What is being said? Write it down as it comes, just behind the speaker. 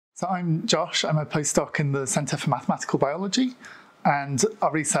So I'm Josh, I'm a postdoc in the Centre for Mathematical Biology, and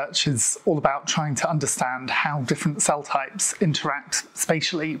our research is all about trying to understand how different cell types interact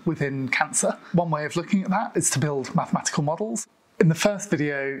spatially within cancer. One way of looking at that is to build mathematical models. In the first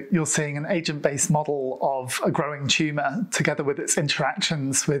video, you're seeing an agent-based model of a growing tumour together with its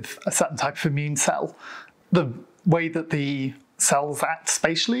interactions with a certain type of immune cell. The way that the cells act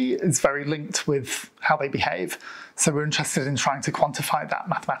spatially is very linked with how they behave. So we're interested in trying to quantify that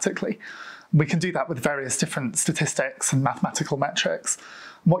mathematically. We can do that with various different statistics and mathematical metrics.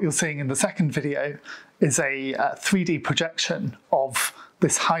 What you're seeing in the second video is a 3D projection of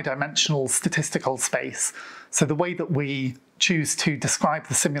this high-dimensional statistical space. So the way that we choose to describe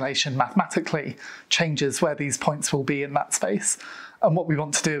the simulation mathematically changes where these points will be in that space. And what we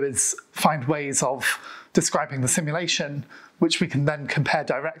want to do is find ways of describing the simulation which we can then compare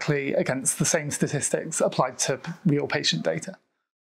directly against the same statistics applied to real patient data.